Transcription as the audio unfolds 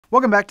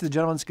Welcome back to the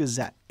Gentleman's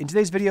Gazette. In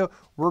today's video,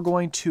 we're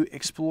going to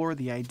explore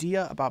the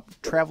idea about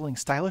traveling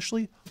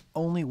stylishly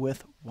only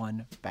with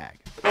one bag.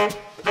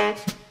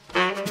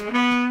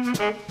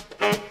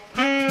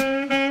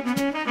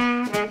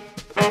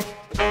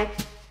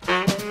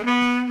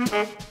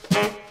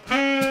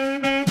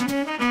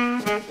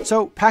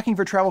 So, packing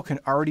for travel can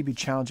already be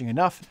challenging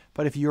enough,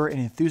 but if you're an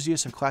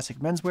enthusiast of classic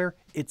menswear,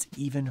 it's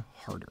even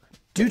harder.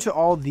 Due to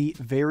all the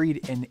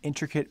varied and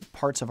intricate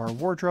parts of our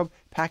wardrobe,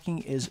 packing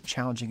is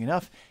challenging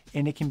enough,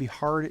 and it can be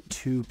hard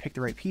to pick the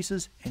right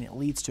pieces, and it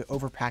leads to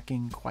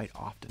overpacking quite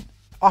often.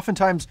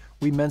 Oftentimes,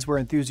 we menswear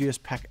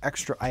enthusiasts pack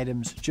extra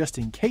items just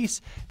in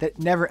case that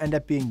never end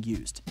up being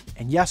used.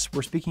 And yes,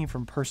 we're speaking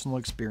from personal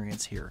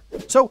experience here.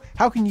 So,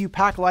 how can you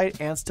pack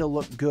light and still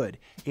look good,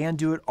 and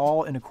do it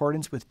all in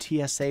accordance with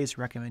TSA's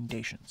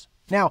recommendations?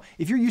 Now,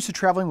 if you're used to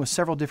traveling with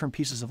several different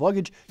pieces of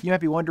luggage, you might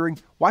be wondering,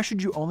 why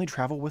should you only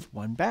travel with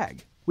one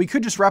bag? We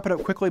could just wrap it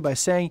up quickly by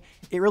saying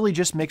it really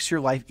just makes your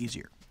life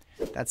easier.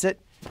 That's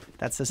it.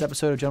 That's this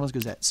episode of Gentleman's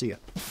Gazette. See ya.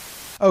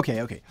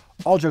 Okay.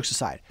 All jokes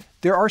aside,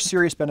 there are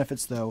serious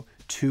benefits, though,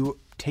 to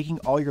taking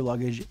all your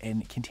luggage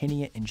and containing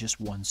it in just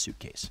one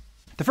suitcase.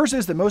 The first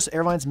is that most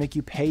airlines make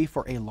you pay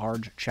for a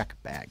large check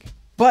bag,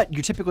 but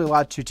you're typically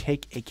allowed to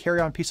take a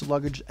carry-on piece of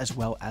luggage as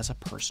well as a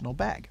personal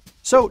bag.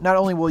 So not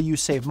only will you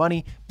save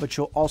money, but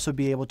you'll also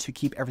be able to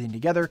keep everything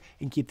together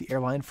and keep the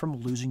airline from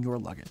losing your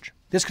luggage.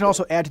 This can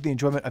also add to the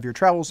enjoyment of your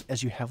travels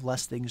as you have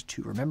less things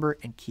to remember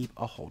and keep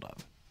a hold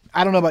of.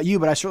 I don't know about you,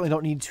 but I certainly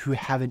don't need to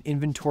have an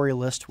inventory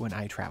list when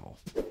I travel.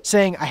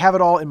 Saying I have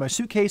it all in my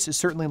suitcase is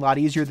certainly a lot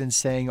easier than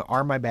saying,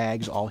 are my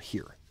bags all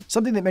here?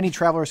 Something that many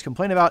travelers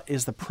complain about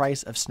is the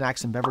price of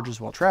snacks and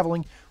beverages while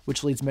traveling,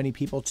 which leads many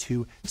people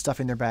to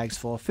stuffing their bags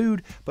full of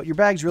food, but your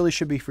bags really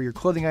should be for your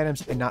clothing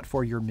items and not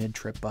for your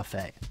mid-trip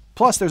buffet.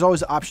 Plus, there's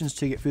always options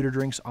to get food or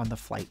drinks on the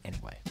flight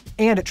anyway.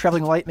 And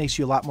traveling light makes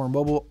you a lot more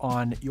mobile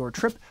on your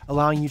trip,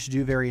 allowing you to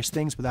do various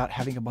things without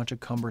having a bunch of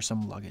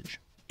cumbersome luggage.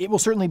 It will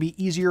certainly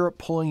be easier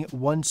pulling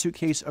one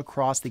suitcase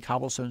across the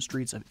cobblestone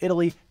streets of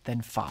Italy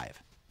than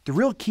 5. The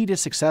real key to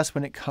success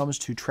when it comes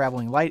to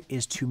traveling light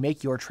is to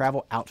make your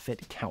travel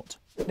outfit count.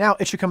 Now,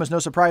 it should come as no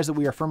surprise that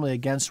we are firmly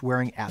against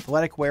wearing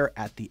athletic wear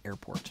at the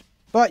airport.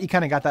 But you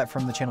kind of got that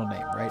from the channel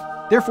name,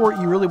 right? Therefore,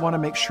 you really want to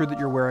make sure that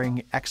you're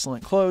wearing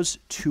excellent clothes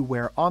to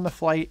wear on the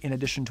flight in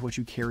addition to what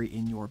you carry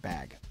in your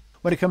bag.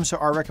 When it comes to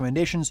our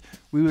recommendations,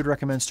 we would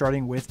recommend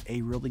starting with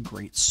a really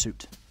great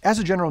suit. As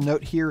a general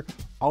note here,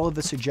 all of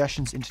the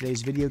suggestions in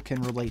today's video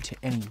can relate to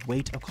any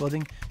weight of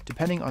clothing,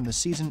 depending on the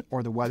season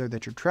or the weather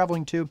that you're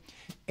traveling to.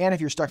 And if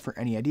you're stuck for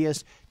any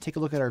ideas, take a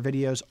look at our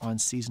videos on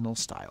seasonal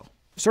style.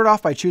 Start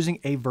off by choosing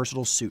a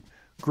versatile suit.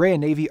 Gray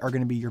and navy are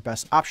going to be your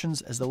best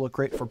options as they'll look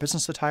great for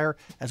business attire,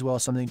 as well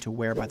as something to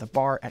wear by the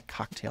bar at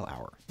cocktail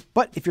hour.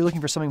 But if you're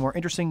looking for something more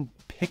interesting,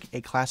 pick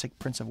a classic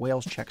Prince of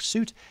Wales check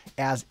suit,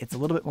 as it's a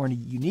little bit more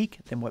unique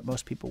than what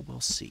most people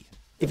will see.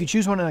 If you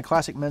choose one in a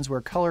classic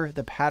menswear color,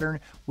 the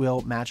pattern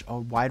will match a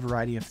wide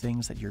variety of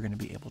things that you're going to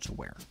be able to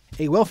wear.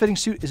 A well-fitting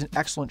suit is an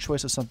excellent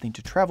choice of something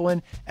to travel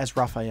in, as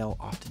Raphael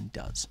often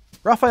does.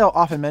 Raphael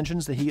often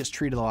mentions that he gets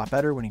treated a lot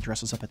better when he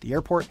dresses up at the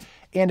airport,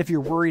 and if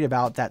you're worried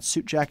about that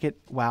suit jacket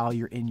while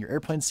you're in your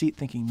airplane seat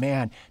thinking,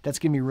 man, that's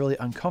going to be really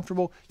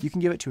uncomfortable, you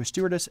can give it to a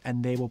stewardess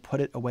and they will put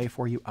it away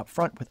for you up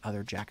front with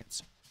other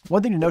jackets.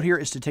 One thing to note here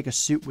is to take a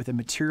suit with a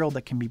material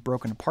that can be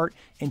broken apart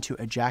into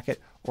a jacket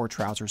or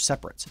trousers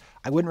separates.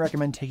 I wouldn't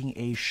recommend taking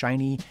a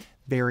shiny,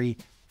 very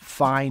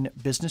fine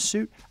business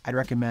suit. I'd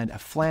recommend a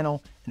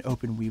flannel, an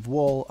open weave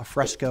wool, a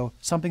fresco,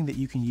 something that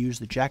you can use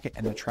the jacket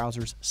and the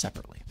trousers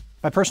separately.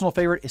 My personal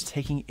favorite is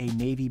taking a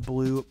navy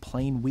blue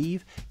plain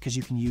weave because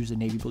you can use the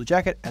navy blue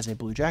jacket as a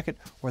blue jacket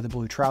or the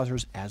blue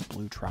trousers as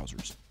blue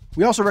trousers.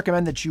 We also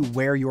recommend that you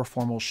wear your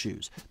formal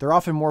shoes. They're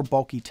often more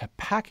bulky to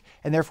pack,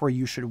 and therefore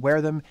you should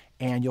wear them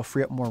and you'll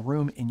free up more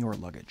room in your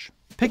luggage.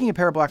 Picking a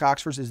pair of black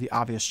Oxfords is the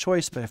obvious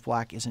choice, but if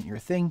black isn't your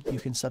thing, you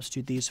can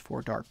substitute these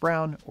for dark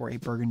brown or a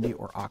burgundy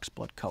or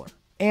oxblood color.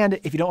 And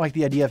if you don't like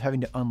the idea of having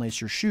to unlace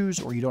your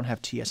shoes or you don't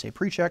have TSA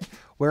pre-check,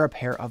 wear a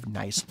pair of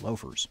nice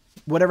loafers.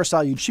 Whatever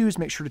style you choose,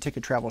 make sure to take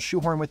a travel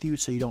shoehorn with you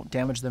so you don't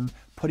damage them,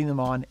 putting them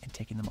on and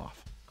taking them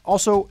off.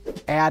 Also,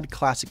 add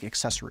classic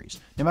accessories.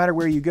 No matter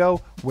where you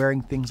go,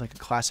 wearing things like a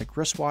classic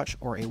wristwatch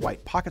or a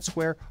white pocket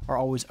square are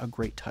always a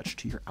great touch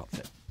to your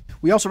outfit.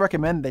 We also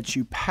recommend that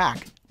you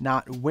pack,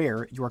 not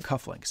wear, your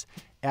cufflinks.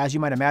 As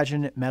you might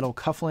imagine, metal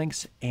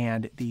cufflinks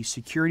and the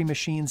security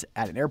machines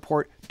at an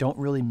airport don't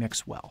really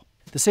mix well.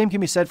 The same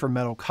can be said for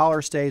metal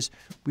collar stays.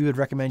 We would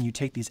recommend you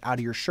take these out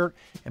of your shirt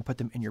and put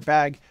them in your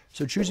bag.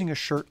 So choosing a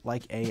shirt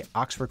like a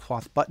Oxford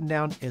cloth button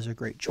down is a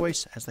great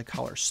choice as the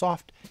collar is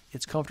soft,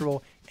 it's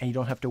comfortable, and you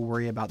don't have to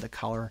worry about the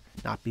collar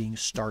not being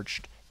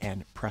starched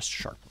and pressed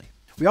sharply.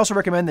 We also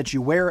recommend that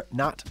you wear,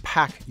 not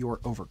pack,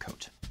 your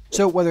overcoat.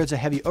 So whether it's a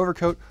heavy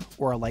overcoat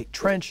or a light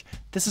trench,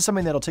 this is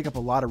something that'll take up a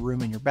lot of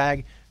room in your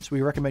bag, so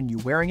we recommend you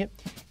wearing it.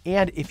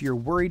 And if you're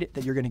worried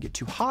that you're going to get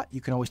too hot,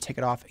 you can always take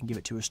it off and give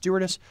it to a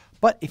stewardess.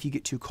 But if you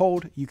get too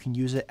cold, you can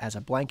use it as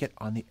a blanket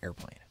on the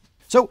airplane.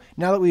 So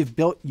now that we've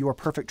built your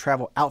perfect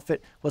travel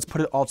outfit, let's put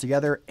it all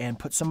together and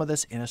put some of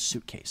this in a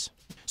suitcase.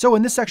 So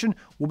in this section,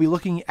 we'll be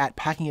looking at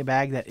packing a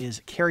bag that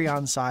is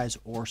carry-on size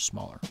or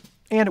smaller.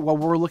 And while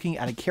we're looking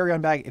at a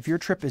carry-on bag, if your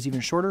trip is even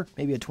shorter,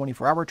 maybe a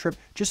 24-hour trip,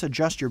 just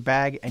adjust your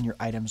bag and your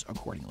items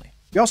accordingly.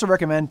 We also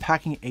recommend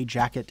packing a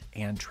jacket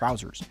and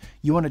trousers.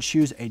 You want to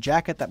choose a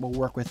jacket that will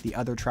work with the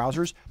other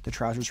trousers, the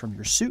trousers from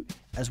your suit,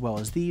 as well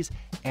as these,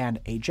 and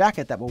a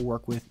jacket that will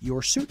work with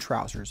your suit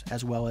trousers,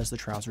 as well as the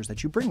trousers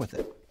that you bring with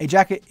it. A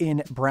jacket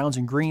in browns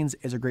and greens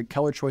is a great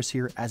color choice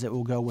here, as it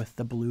will go with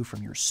the blue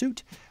from your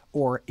suit,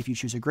 or if you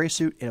choose a gray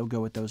suit, it'll go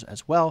with those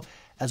as well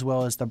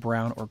as the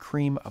brown or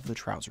cream of the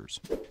trousers.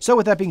 So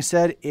with that being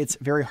said, it's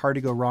very hard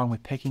to go wrong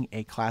with picking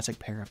a classic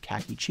pair of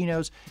khaki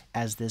chinos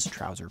as this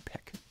trouser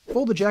pick.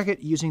 Fold the jacket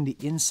using the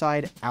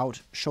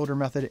inside-out shoulder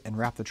method and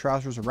wrap the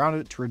trousers around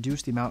it to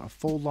reduce the amount of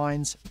fold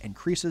lines and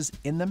creases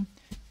in them.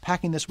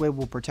 Packing this way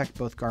will protect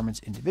both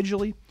garments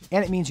individually,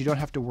 and it means you don't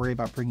have to worry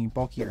about bringing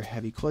bulky or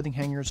heavy clothing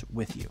hangers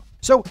with you.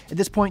 So at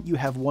this point, you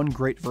have one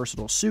great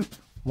versatile suit,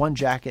 one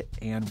jacket,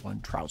 and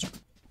one trouser.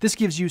 This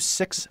gives you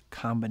 6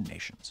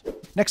 combinations.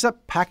 Next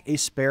up, pack a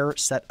spare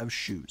set of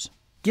shoes.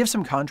 Give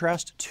some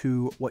contrast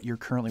to what you're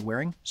currently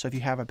wearing. So if you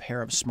have a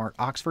pair of smart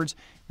Oxfords,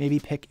 maybe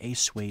pick a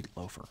suede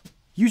loafer.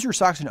 Use your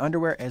socks and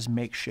underwear as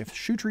makeshift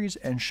shoe trees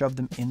and shove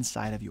them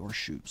inside of your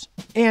shoes.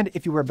 And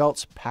if you wear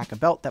belts, pack a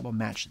belt that will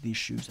match these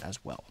shoes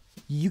as well.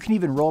 You can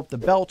even roll up the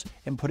belt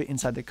and put it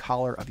inside the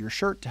collar of your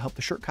shirt to help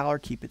the shirt collar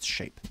keep its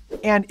shape.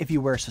 And if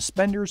you wear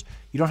suspenders,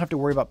 you don't have to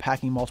worry about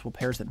packing multiple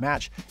pairs that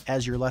match,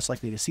 as you're less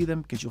likely to see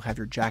them because you'll have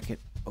your jacket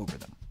over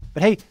them.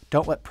 But hey,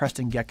 don't let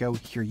Preston Gecko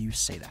hear you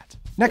say that.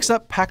 Next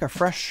up, pack a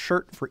fresh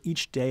shirt for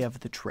each day of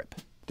the trip.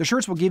 The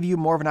shirts will give you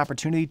more of an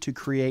opportunity to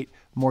create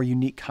more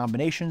unique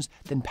combinations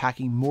than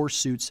packing more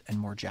suits and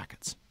more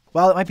jackets.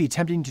 While it might be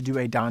tempting to do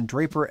a Don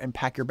Draper and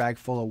pack your bag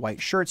full of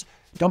white shirts,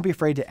 don't be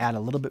afraid to add a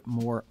little bit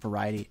more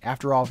variety.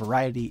 After all,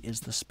 variety is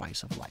the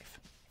spice of life.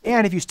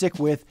 And if you stick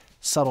with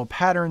subtle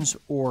patterns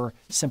or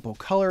simple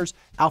colors,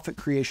 outfit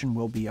creation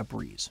will be a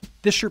breeze.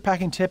 This shirt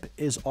packing tip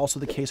is also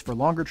the case for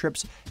longer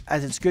trips,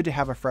 as it's good to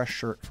have a fresh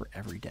shirt for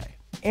every day.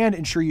 And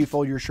ensure you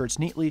fold your shirts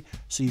neatly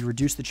so you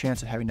reduce the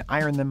chance of having to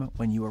iron them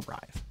when you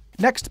arrive.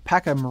 Next,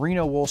 pack a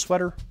merino wool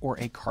sweater or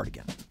a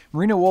cardigan.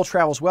 Merino wool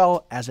travels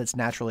well as it's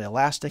naturally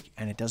elastic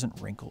and it doesn't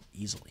wrinkle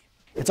easily.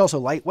 It's also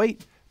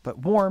lightweight, but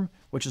warm,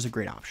 which is a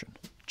great option.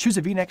 Choose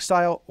a V-neck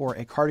style or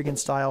a cardigan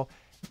style,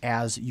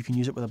 as you can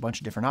use it with a bunch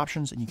of different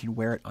options and you can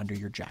wear it under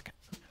your jacket.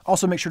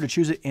 Also make sure to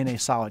choose it in a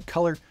solid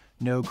color,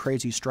 no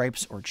crazy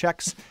stripes or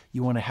checks.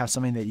 You want to have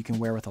something that you can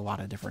wear with a lot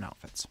of different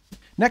outfits.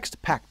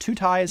 Next, pack 2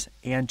 ties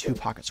and 2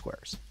 pocket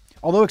squares.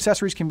 Although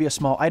accessories can be a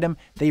small item,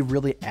 they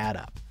really add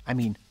up. I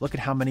mean, look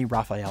at how many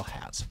Raphael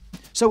has.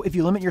 So if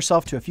you limit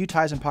yourself to a few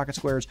ties and pocket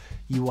squares,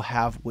 you will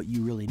have what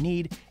you really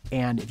need.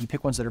 And if you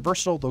pick ones that are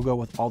versatile, they'll go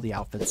with all the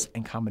outfits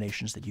and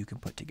combinations that you can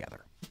put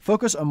together.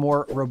 Focus on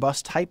more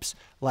robust types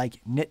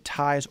like knit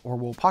ties or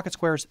wool pocket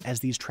squares, as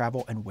these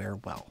travel and wear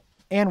well.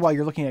 And while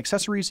you're looking at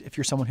accessories, if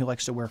you're someone who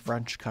likes to wear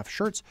French cuff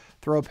shirts,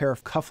 throw a pair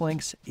of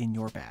cufflinks in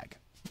your bag.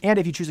 And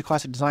if you choose a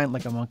classic design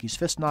like a monkey's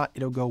fist knot,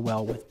 it'll go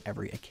well with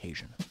every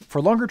occasion.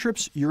 For longer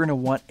trips, you're going to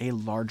want a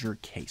larger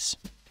case.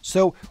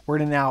 So we're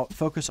going to now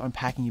focus on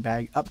packing your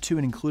bag up to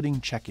and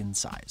including check-in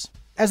size.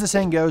 As the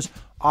saying goes,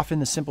 often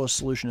the simplest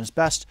solution is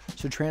best,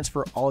 so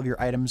transfer all of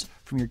your items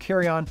from your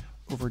carry-on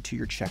over to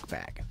your check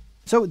bag.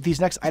 So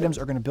these next items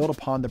are going to build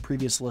upon the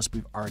previous list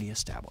we've already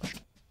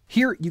established.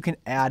 Here you can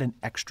add an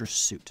extra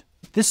suit.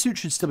 This suit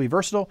should still be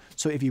versatile,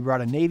 so if you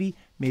brought a navy,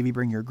 maybe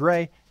bring your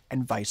gray,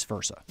 and vice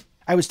versa.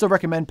 I would still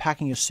recommend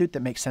packing a suit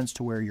that makes sense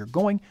to where you're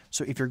going,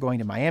 so if you're going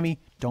to Miami,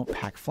 don't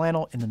pack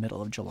flannel in the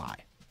middle of July.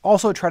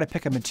 Also, try to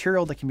pick a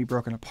material that can be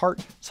broken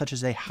apart, such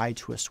as a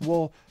high-twist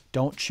wool.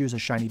 Don't choose a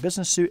shiny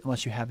business suit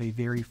unless you have a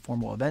very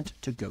formal event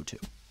to go to.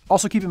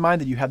 Also keep in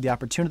mind that you have the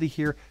opportunity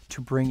here to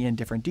bring in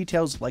different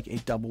details like a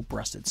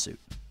double-breasted suit.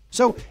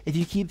 So if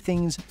you keep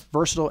things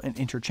versatile and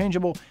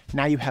interchangeable,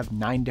 now you have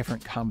 9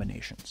 different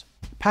combinations.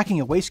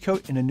 Packing a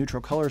waistcoat in a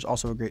neutral color is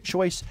also a great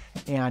choice,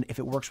 and if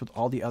it works with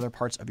all the other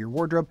parts of your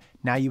wardrobe,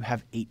 now you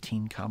have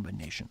 18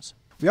 combinations.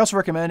 We also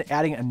recommend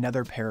adding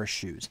another pair of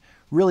shoes.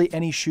 Really,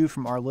 any shoe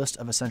from our list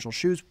of essential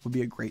shoes would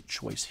be a great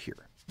choice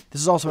here.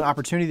 This is also an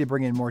opportunity to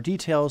bring in more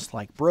details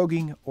like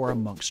broguing or a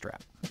monk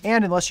strap.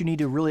 And unless you need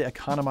to really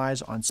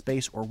economize on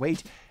space or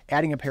weight,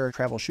 adding a pair of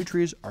travel shoe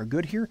trees are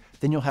good here.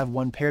 Then you'll have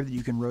one pair that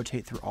you can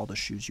rotate through all the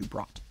shoes you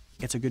brought.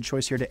 It's a good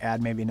choice here to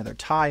add maybe another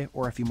tie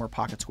or a few more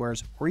pocket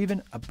squares or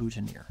even a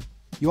boutonniere.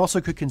 You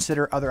also could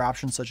consider other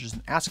options such as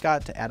an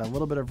ascot to add a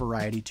little bit of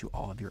variety to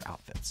all of your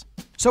outfits.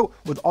 So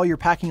with all your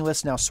packing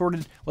lists now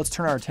sorted, let's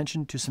turn our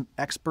attention to some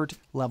expert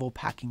level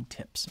packing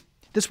tips.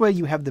 This way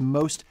you have the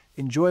most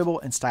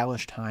enjoyable and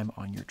stylish time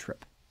on your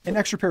trip. An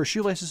extra pair of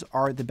shoelaces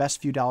are the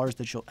best few dollars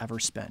that you'll ever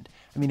spend.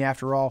 I mean,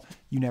 after all,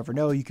 you never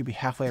know, you could be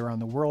halfway around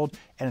the world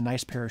and a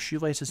nice pair of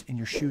shoelaces in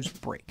your shoes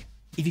break.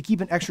 If you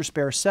keep an extra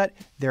spare set,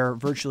 they're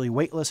virtually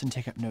weightless and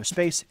take up no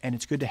space, and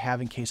it's good to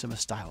have in case of a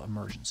style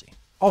emergency.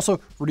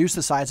 Also, reduce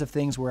the size of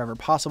things wherever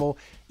possible.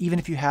 Even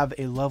if you have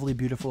a lovely,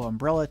 beautiful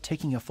umbrella,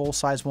 taking a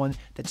full-size one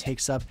that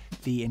takes up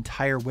the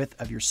entire width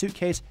of your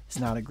suitcase is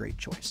not a great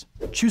choice.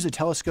 Choose a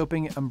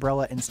telescoping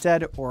umbrella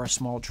instead, or a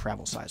small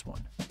travel-size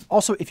one.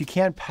 Also, if you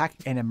can, pack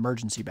an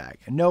emergency bag.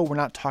 And no, we're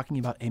not talking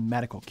about a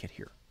medical kit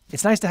here.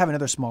 It's nice to have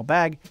another small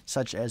bag,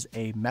 such as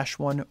a mesh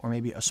one or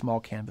maybe a small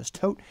canvas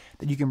tote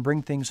that you can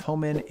bring things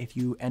home in if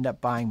you end up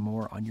buying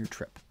more on your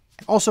trip.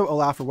 Also,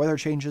 allow for weather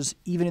changes.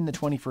 Even in the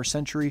 21st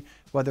century,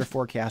 weather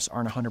forecasts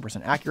aren't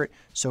 100% accurate,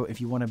 so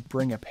if you want to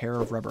bring a pair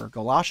of rubber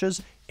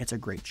galoshes, it's a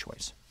great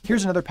choice.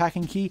 Here's another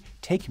packing key: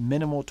 take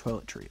minimal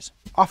toiletries.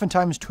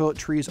 Oftentimes,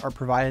 toiletries are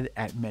provided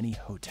at many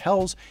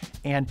hotels,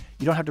 and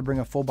you don't have to bring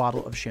a full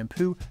bottle of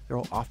shampoo. There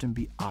will often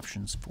be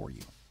options for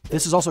you.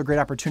 This is also a great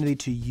opportunity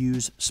to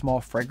use small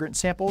fragrance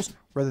samples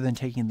rather than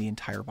taking the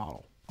entire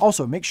bottle.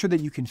 Also, make sure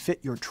that you can fit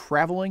your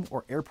traveling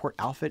or airport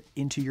outfit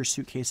into your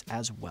suitcase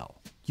as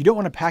well. You don't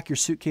want to pack your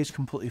suitcase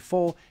completely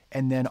full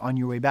and then on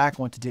your way back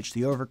want to ditch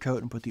the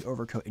overcoat and put the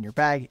overcoat in your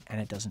bag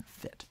and it doesn't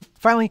fit.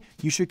 Finally,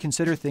 you should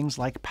consider things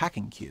like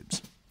packing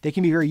cubes. They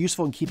can be very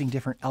useful in keeping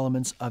different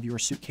elements of your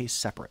suitcase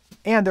separate.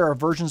 And there are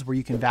versions where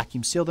you can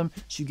vacuum seal them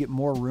so you get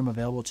more room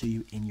available to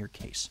you in your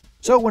case.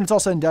 So when it's all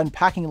said and done,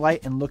 packing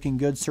light and looking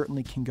good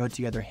certainly can go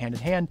together hand in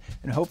hand,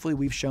 and hopefully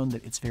we've shown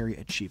that it's very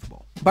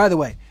achievable. By the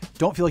way,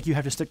 don't feel like you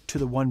have to stick to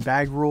the one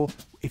bag rule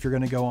if you're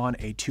going to go on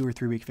a 2 or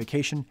 3 week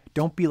vacation.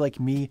 Don't be like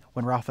me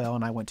when Raphael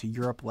and I went to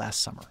Europe last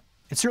summer.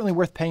 It's certainly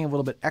worth paying a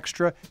little bit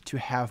extra to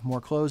have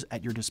more clothes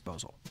at your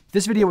disposal.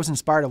 This video was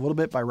inspired a little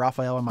bit by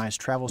Raphael and my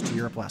travels to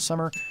Europe last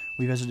summer.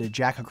 We visited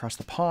Jack across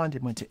the pond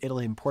and went to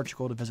Italy and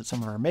Portugal to visit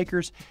some of our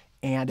makers.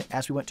 And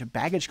as we went to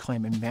baggage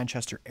claim in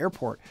Manchester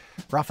Airport,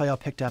 Raphael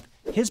picked up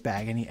his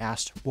bag and he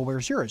asked, "Well,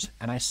 where's yours?"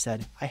 And I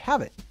said, "I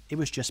have it." It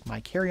was just my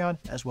carry-on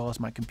as well as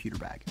my computer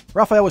bag.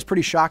 Raphael was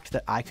pretty shocked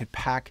that I could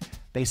pack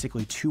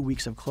basically 2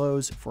 weeks of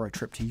clothes for a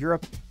trip to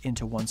Europe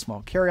into one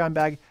small carry-on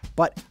bag,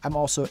 but I'm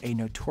also a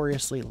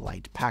notoriously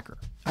light packer.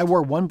 I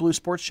wore one blue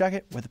sports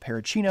jacket with a pair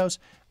of chinos.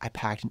 I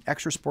packed an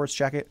extra sports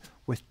jacket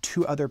with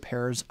 2 other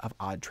pairs of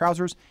odd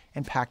trousers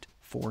and packed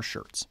 4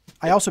 shirts.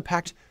 I also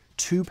packed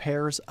 2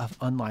 pairs of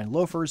unlined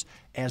loafers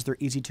as they're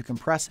easy to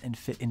compress and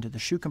fit into the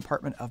shoe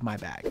compartment of my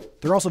bag.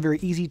 They're also very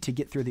easy to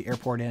get through the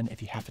airport in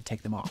if you have to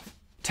take them off.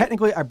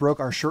 Technically, I broke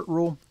our shirt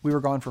rule. We were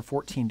gone for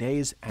 14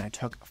 days and I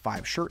took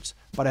 5 shirts,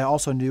 but I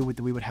also knew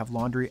that we would have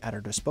laundry at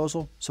our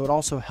disposal, so it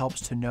also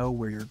helps to know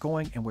where you're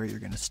going and where you're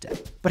going to stay.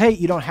 But hey,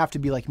 you don't have to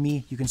be like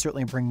me. You can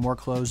certainly bring more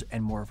clothes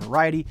and more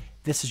variety.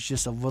 This is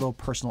just a little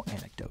personal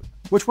anecdote.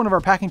 Which one of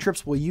our packing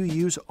trips will you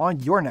use on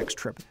your next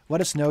trip?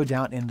 Let us know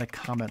down in the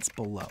comments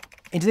below.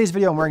 In today's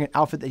video, I'm wearing an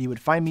outfit that you would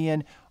find me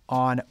in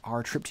on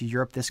our trip to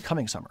Europe this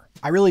coming summer.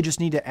 I really just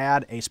need to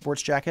add a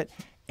sports jacket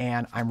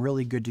and I'm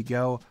really good to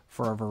go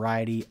for a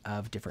variety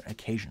of different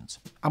occasions.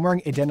 I'm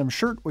wearing a denim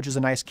shirt, which is a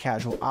nice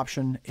casual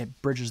option.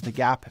 It bridges the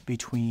gap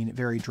between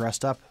very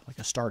dressed up, like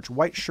a starched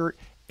white shirt,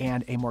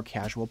 and a more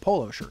casual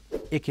polo shirt.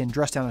 It can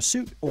dress down a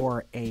suit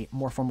or a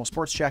more formal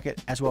sports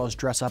jacket, as well as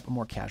dress up a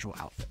more casual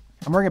outfit.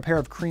 I'm wearing a pair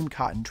of cream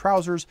cotton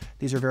trousers.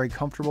 These are very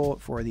comfortable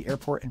for the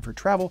airport and for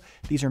travel.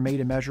 These are made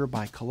to measure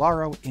by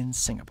Calaro in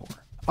Singapore.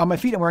 On my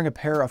feet, I'm wearing a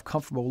pair of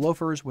comfortable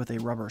loafers with a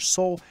rubber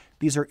sole.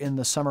 These are in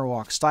the summer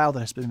walk style that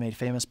has been made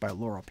famous by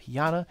Loro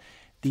Piana.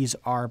 These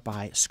are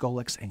by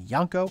Skolix and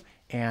Yanko,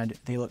 and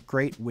they look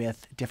great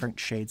with different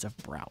shades of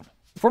brown.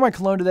 For my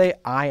cologne today,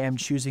 I am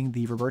choosing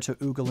the Roberto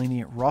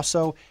Ugolini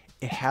Rosso.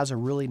 It has a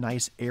really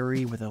nice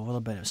airy with a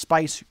little bit of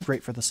spice,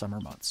 great for the summer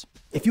months.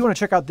 If you want to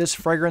check out this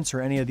fragrance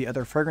or any of the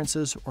other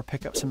fragrances or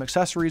pick up some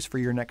accessories for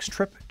your next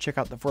trip, check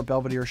out the Fort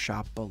Belvedere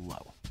shop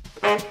below.